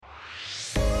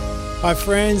Hi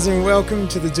friends, and welcome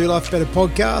to the Do Life Better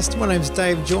podcast. My name is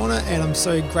Dave Joyner, and I'm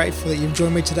so grateful that you've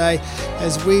joined me today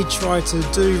as we try to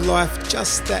do life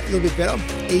just that little bit better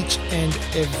each and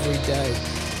every day.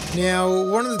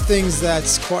 Now, one of the things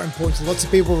that's quite important to lots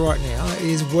of people right now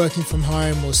is working from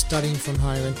home or studying from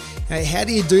home. And how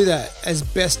do you do that as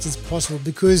best as possible?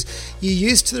 Because you're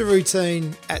used to the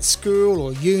routine at school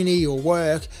or uni or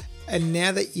work, and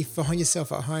now that you find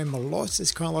yourself at home a lot,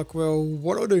 it's kind of like, well,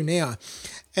 what do I do now?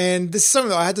 And this is something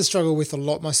that I had to struggle with a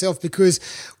lot myself, because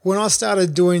when I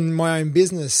started doing my own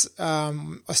business, I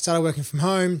started working from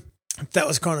home. That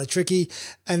was kind of tricky.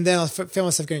 And then I found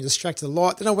myself getting distracted a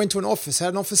lot. Then I went to an office,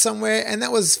 had an office somewhere, and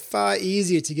that was far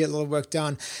easier to get a lot of work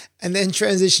done. And then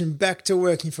transitioned back to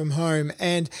working from home.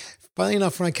 And funny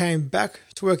enough, when I came back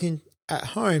to working at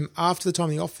home after the time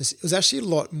in the office, it was actually a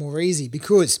lot more easy,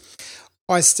 because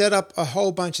I set up a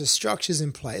whole bunch of structures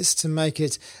in place to make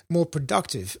it more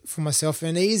productive for myself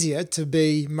and easier to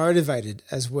be motivated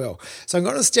as well. So I'm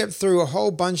going to step through a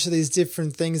whole bunch of these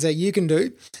different things that you can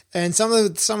do. And some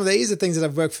of these are things that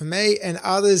have worked for me, and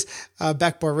others are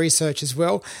backed by research as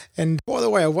well. And by the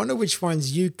way, I wonder which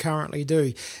ones you currently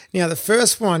do. Now, the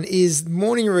first one is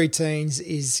morning routines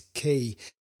is key.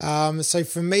 So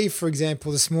for me, for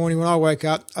example, this morning when I woke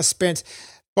up, I spent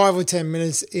 5 or 10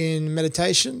 minutes in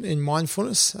meditation, in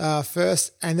mindfulness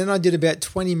first, and then I did about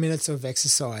 20 minutes of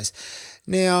exercise.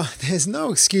 Now, there's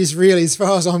no excuse really, as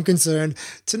far as I'm concerned,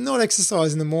 to not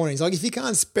exercise in the mornings. Like, if you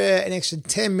can't spare an extra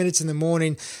 10 minutes in the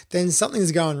morning, then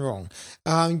something's going wrong.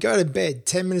 Go to bed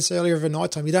 10 minutes earlier of a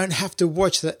night time. You don't have to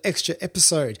watch the extra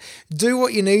episode. Do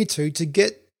what you need to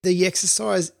get the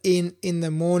exercise in the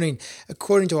morning,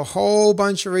 according to a whole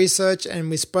bunch of research. And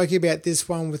we spoke about this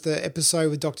one with the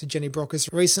episode with Dr. Jenny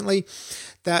Brockis recently,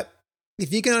 that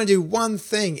if you can only do one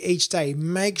thing each day,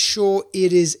 make sure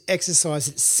it is exercise.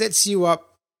 It sets you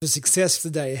up for success for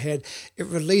the day ahead. It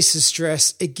releases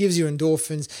stress. It gives you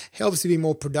endorphins, helps you be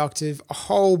more productive, a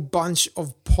whole bunch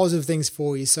of positive things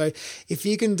for you. So if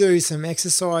you can do some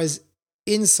exercise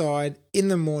inside in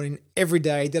the morning every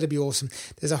day, that'd be awesome.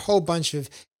 There's a whole bunch of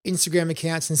Instagram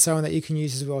accounts and so on that you can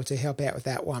use as well to help out with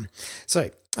that one. So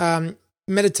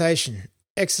meditation,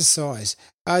 exercise,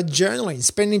 journaling,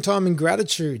 spending time in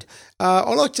gratitude.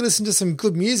 I like to listen to some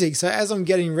good music. So as I'm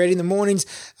getting ready in the mornings,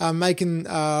 making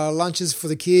lunches for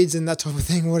the kids and that type of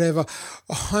thing, whatever,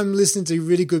 I'm listening to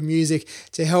really good music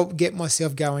to help get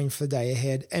myself going for the day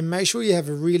ahead. And make sure you have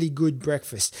a really good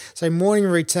breakfast. So morning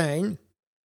routine,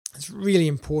 it's really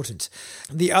important.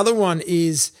 The other one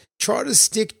is try to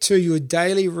stick to your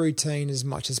daily routine as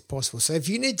much as possible. So if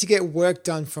you need to get work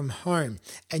done from home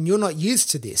and you're not used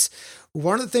to this,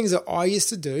 one of the things that I used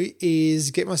to do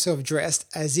is get myself dressed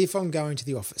as if I'm going to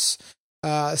the office.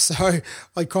 So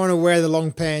I kind of wear the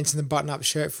long pants and the button-up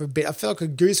shirt for a bit. I felt like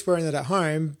a goose wearing that at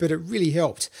home, but it really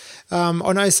helped. I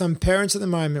know some parents at the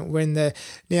moment, when they're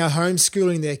now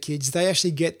homeschooling their kids, they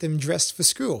actually get them dressed for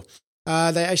school.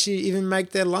 They actually even make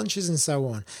their lunches and so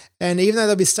on. And even though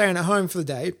they'll be staying at home for the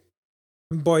day,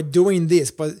 by doing this,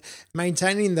 by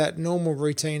maintaining that normal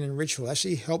routine and ritual,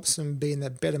 actually helps them be in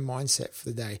that better mindset for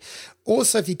the day.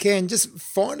 Also, if you can, just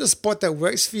find a spot that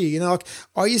works for you. You know, like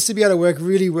I used to be able to work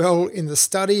really well in the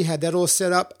study, had that all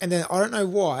set up, and then I don't know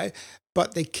why,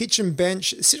 but the kitchen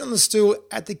bench, sit on the stool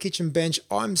at the kitchen bench,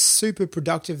 I'm super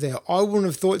productive there. I wouldn't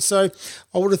have thought so.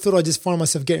 I would have thought I'd just find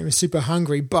myself getting super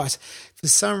hungry. But for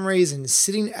some reason,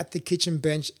 sitting at the kitchen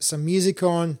bench, some music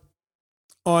on,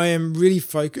 I am really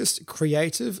focused,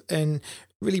 creative, and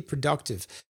really productive.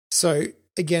 So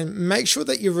again, make sure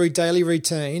that your daily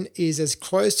routine is as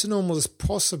close to normal as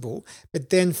possible,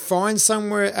 but then find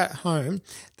somewhere at home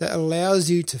that allows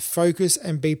you to focus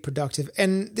and be productive.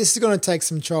 And this is going to take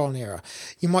some trial and error.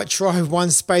 You might try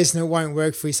one space and it won't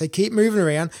work for you. So keep moving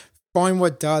around, find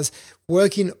what does.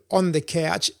 Working on the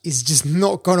couch is just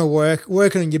not going to work.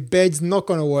 Working on your bed's not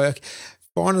going to work.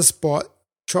 Find a spot.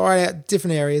 Try out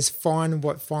different areas, find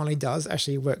what finally does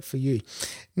actually work for you.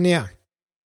 Now,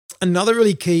 another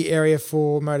really key area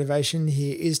for motivation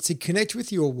here is to connect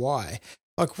with your why.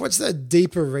 Like, what's that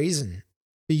deeper reason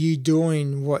for you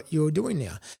doing what you're doing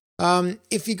now?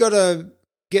 If you got to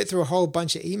get through a whole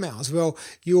bunch of emails, well,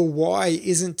 your why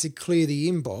isn't to clear the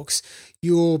inbox.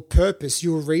 Your purpose,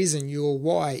 your reason, your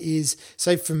why is,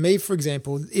 say for me, for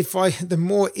example, the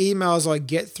more emails I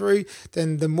get through,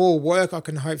 then the more work I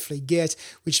can hopefully get,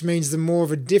 which means the more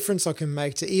of a difference I can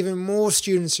make to even more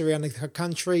students around the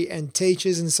country and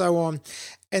teachers and so on.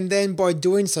 And then by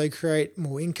doing so, create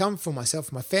more income for myself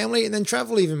and my family, and then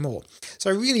travel even more.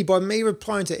 So really, by me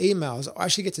replying to emails, I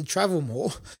actually get to travel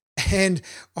more, And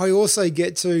I also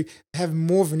get to have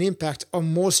more of an impact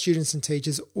on more students and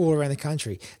teachers all around the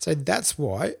country. So that's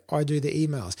why I do the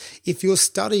emails. If you're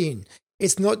studying,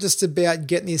 it's not just about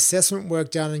getting the assessment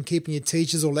work done and keeping your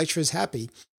teachers or lecturers happy.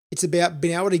 It's about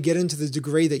being able to get into the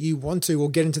degree that you want to, or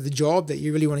get into the job that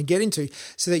you really want to get into,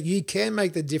 so that you can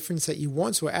make the difference that you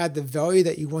want to, or add the value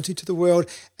that you want to the world,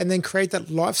 and then create that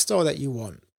lifestyle that you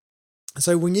want.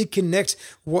 So when you connect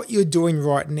what you're doing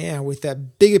right now with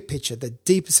that bigger picture, the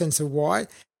deeper sense of why,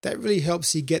 that really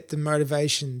helps you get the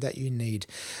motivation that you need.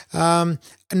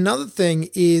 Another thing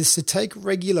is to take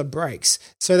regular breaks.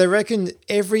 So they reckon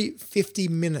every 50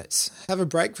 minutes, have a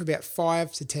break for about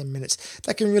 5 to 10 minutes.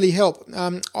 That can really help.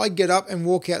 I get up and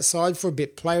walk outside for a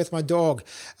bit, play with my dog,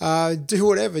 do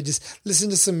whatever, just listen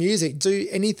to some music, do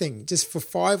anything, just for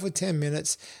 5 or 10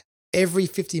 minutes every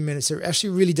 50 minutes. It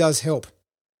actually really does help.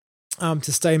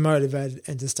 To stay motivated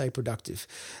and to stay productive.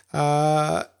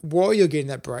 While you're getting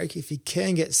that break, if you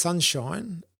can get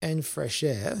sunshine and fresh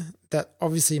air, that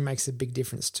obviously makes a big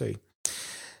difference too.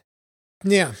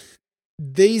 Now,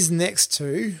 these next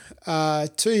two are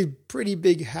two pretty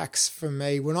big hacks for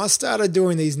me. When I started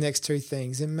doing these next two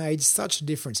things, it made such a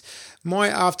difference. My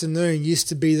afternoon used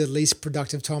to be the least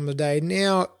productive time of the day.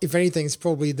 Now, if anything, it's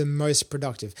probably the most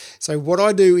productive. So what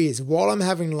I do is, while I'm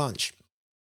having lunch,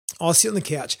 I'll sit on the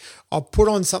couch, I'll put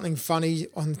on something funny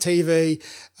on TV,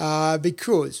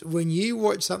 because when you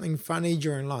watch something funny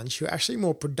during lunch, you're actually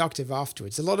more productive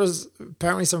afterwards.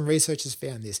 Apparently some research has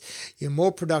found this. You're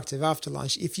more productive after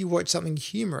lunch if you watch something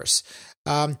humorous.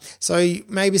 So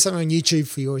maybe something on YouTube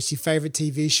for you, or it's your favorite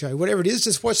TV show, whatever it is,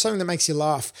 just watch something that makes you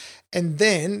laugh. And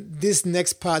then this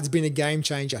next part's been a game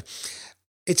changer.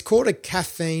 It's called a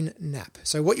caffeine nap.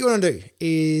 So what you want to do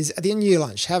is, at the end of your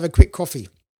lunch, have a quick coffee.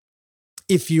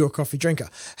 If you're a coffee drinker,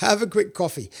 have a quick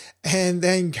coffee and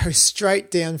then go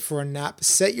straight down for a nap.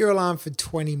 Set your alarm for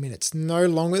 20 minutes, no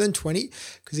longer than 20,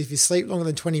 because if you sleep longer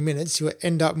than 20 minutes, you'll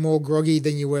end up more groggy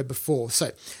than you were before.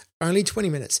 So only 20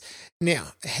 minutes. Now,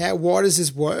 why does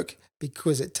this work?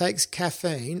 Because it takes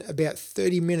caffeine about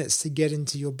 30 minutes to get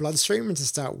into your bloodstream and to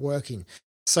start working.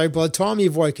 So by the time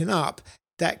you've woken up,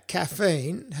 that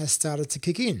caffeine has started to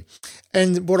kick in.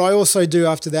 And what I also do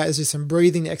after that is do some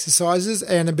breathing exercises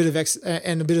and a bit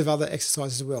of other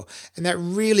exercises as well. And that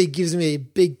really gives me a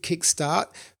big kickstart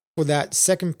for that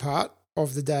second part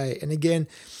of the day. And again,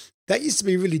 that used to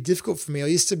be really difficult for me. I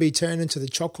used to be turned into the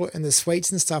chocolate and the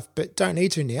sweets and stuff, but don't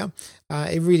need to now.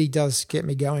 It really does get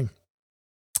me going.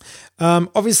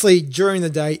 Obviously, during the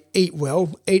day, eat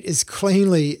well, eat as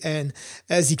cleanly and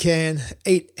as you can,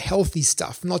 eat healthy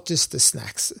stuff, not just the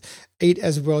snacks. Eat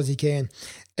as well as you can.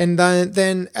 And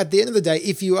then at the end of the day,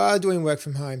 if you are doing work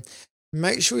from home,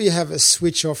 make sure you have a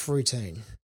switch off routine.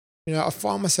 You know, I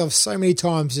find myself so many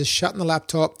times just shutting the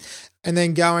laptop and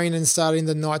then going and starting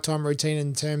the nighttime routine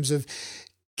in terms of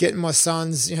getting my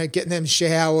sons, getting them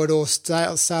showered or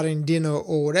starting dinner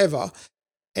or whatever.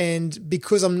 And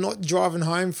because I'm not driving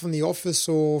home from the office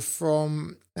or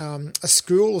from a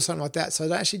school or something like that, so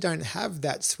I actually don't have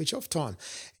that switch off time.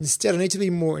 Instead, I need to be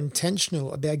more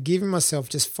intentional about giving myself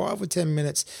just 5 or 10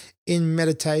 minutes in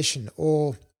meditation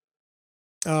or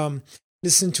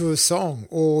listen to a song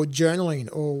or journaling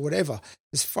or whatever.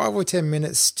 Just 5 or 10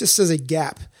 minutes just as a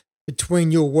gap between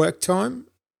your work time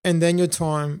and then your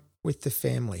time with the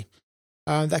family.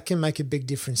 That can make a big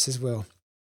difference as well.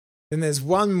 Then there's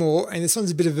one more, and this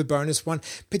one's a bit of a bonus one,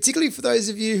 particularly for those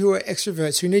of you who are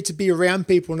extroverts who need to be around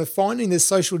people and are finding this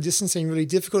social distancing really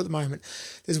difficult at the moment.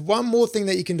 There's one more thing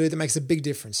that you can do that makes a big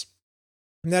difference,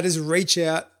 and that is reach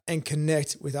out and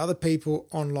connect with other people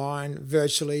online,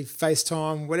 virtually,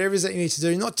 FaceTime, whatever it is that you need to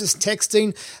do. Not just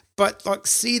texting, but like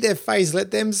see their face,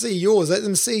 let them see yours, let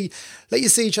you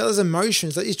see each other's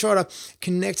emotions, let you try to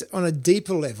connect on a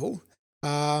deeper level.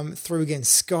 Through, again,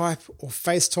 Skype or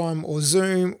FaceTime or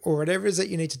Zoom or whatever it is that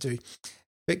you need to do.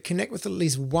 But connect with at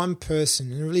least one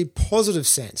person in a really positive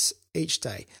sense each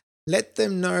day. Let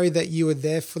them know that you are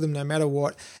there for them no matter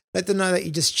what. Let them know that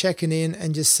you're just checking in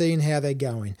and just seeing how they're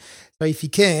going. So if you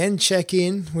can, check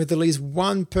in with at least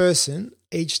one person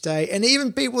each day, and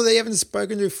even people that you haven't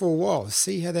spoken to for a while.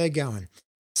 See how they're going.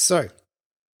 So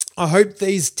I hope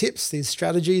these tips, these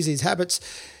strategies, these habits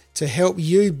to help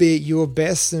you be at your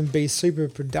best and be super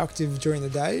productive during the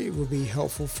day will be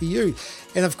helpful for you.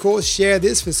 And of course, share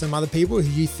this with some other people who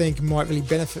you think might really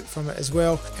benefit from it as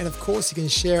well. And of course, you can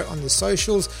share it on the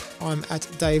socials. I'm at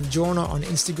Dave Joyner on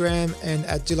Instagram and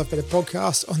at Do Life Better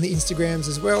Podcast on the Instagrams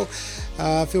as well.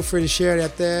 Feel free to share it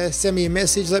out there. Send me a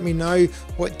message. Let me know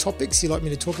what topics you'd like me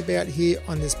to talk about here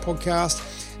on this podcast.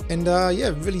 And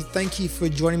really thank you for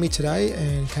joining me today,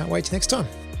 and can't wait till next time.